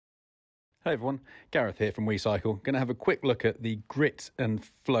Hey everyone, Gareth here from WeCycle. Going to have a quick look at the grit and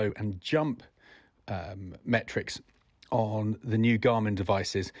flow and jump metrics on the new Garmin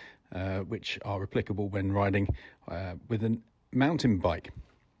devices, which are applicable when riding with a mountain bike.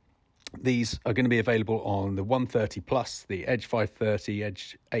 These are going to be available on the 130 Plus, the Edge 530,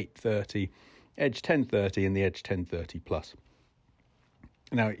 Edge 830, Edge 1030 and the Edge 1030 Plus.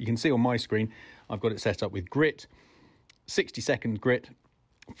 Now you can see on my screen I've got it set up with grit, 60-second grit,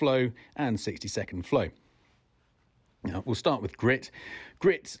 flow and 60-second flow. Now we'll start with grit.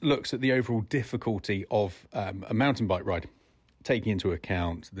 Grit looks at the overall difficulty of a mountain bike ride, taking into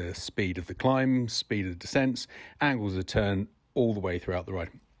account the speed of the climb, speed of the descents, angles of turn all the way throughout the ride.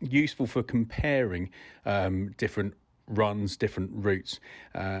 Useful for comparing different runs, different routes,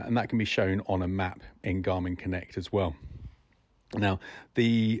 and that can be shown on a map in Garmin Connect as well. Now,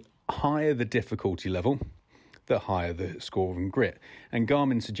 the higher the difficulty level, the higher the score in grit. And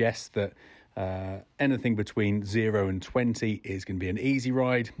Garmin suggests that anything between 0 and 20 is going to be an easy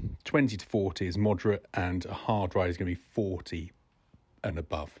ride, 20 to 40 is moderate, and a hard ride is going to be 40 and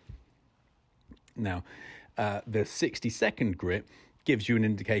above. Now, the 60-second grit gives you an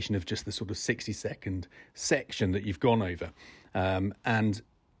indication of just the sort of 60-second section that you've gone over. And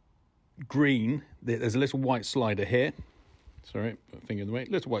green, there's a little white slider here. Sorry, put a finger in the way.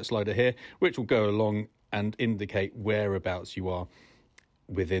 Little white slider here, which will go along and indicate whereabouts you are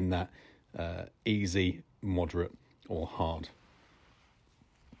within that easy, moderate or hard.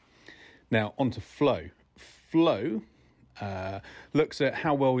 Now onto flow. Flow looks at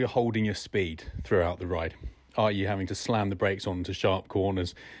how well you're holding your speed throughout the ride. Are you having to slam the brakes onto sharp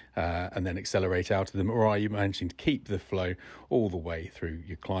corners and then accelerate out of them, or are you managing to keep the flow all the way through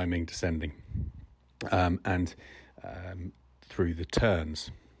your climbing, descending, and through the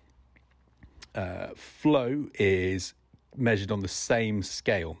turns? Flow is measured on the same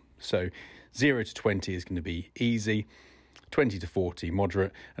scale. So 0 to 20 is going to be easy, 20 to 40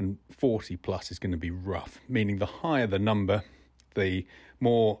 moderate, and 40 plus is going to be rough, meaning the higher the number, the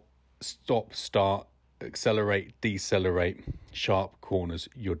more stop, start, accelerate, decelerate, sharp corners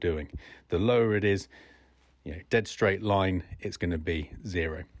you're doing. The lower it is, dead straight line, it's going to be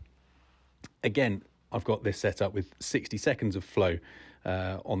 0. Again, I've got this set up with 60 seconds of flow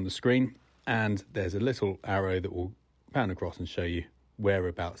on the screen, and there's a little arrow that will pan across and show you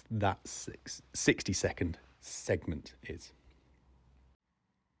whereabouts that 60-second segment is.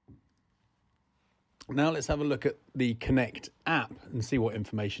 Now let's have a look at the Connect app and see what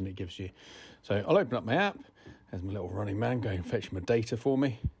information it gives you. So I'll open up my app. There's my little running man going and fetch my data for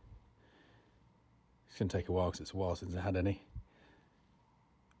me. It's going to take a while because it's a while since I had any.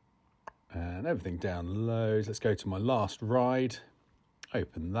 And everything downloads. Let's go to my last ride.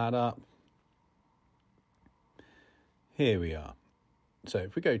 Open that up. Here we are. So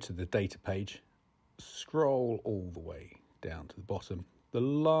if we go to the data page, scroll all the way down to the bottom, the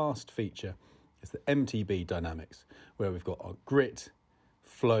last feature is the MTB dynamics, where we've got our grit,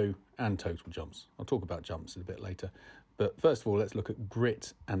 flow and total jumps. I'll talk about jumps a bit later. But first of all, let's look at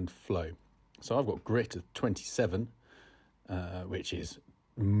grit and flow. So I've got grit of 27, which is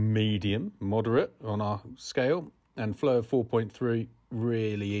medium, moderate on our scale, and flow of 4.3,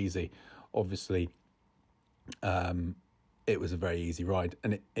 really easy. Obviously, it was a very easy ride,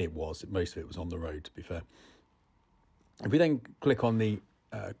 and most of it was on the road, to be fair. If we then click on the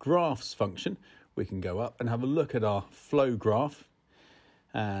graphs function, we can go up and have a look at our flow graph,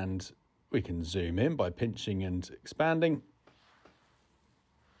 and we can zoom in by pinching and expanding.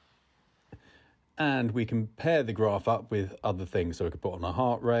 And we can pair the graph up with other things. So we could put on our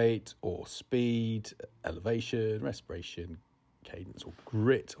heart rate or speed, elevation, respiration, cadence or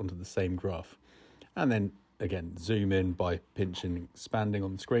grit onto the same graph. And then again, zoom in by pinching and expanding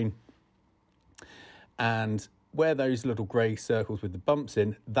on the screen. And where those little grey circles with the bumps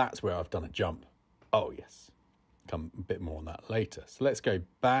in, that's where I've done a jump. Oh yes, come a bit more on that later. So let's go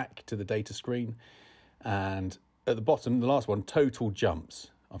back to the data screen. And at the bottom, the last one, total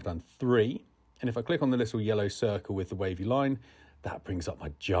jumps. I've done 3. And if I click on the little yellow circle with the wavy line, that brings up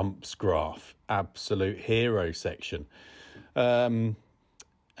my jumps graph, absolute hero section.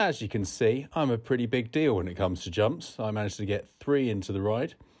 As you can see, I'm a pretty big deal when it comes to jumps. I managed to get 3 into the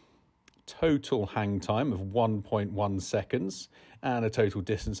ride, total hang time of 1.1 seconds, and a total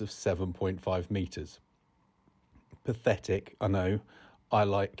distance of 7.5 meters. Pathetic, I know. I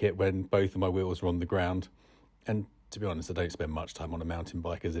like it when both of my wheels are on the ground. And to be honest, I don't spend much time on a mountain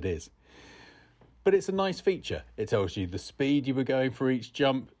bike as it is. But it's a nice feature. It tells you the speed you were going for each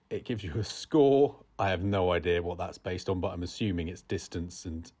jump. It gives you a score. I have no idea what that's based on, but I'm assuming it's distance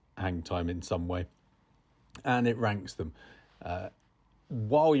and hang time in some way. And it ranks them.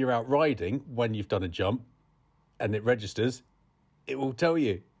 while you're out riding, when you've done a jump and it registers, it will tell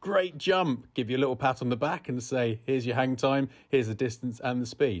you, great jump, give you a little pat on the back and say, here's your hang time, here's the distance and the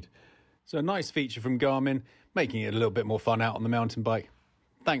speed. So a nice feature from Garmin, making it a little bit more fun out on the mountain bike.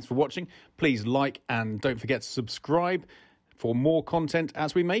 Thanks for watching. Please like and don't forget to subscribe for more content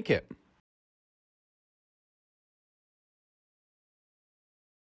as we make it.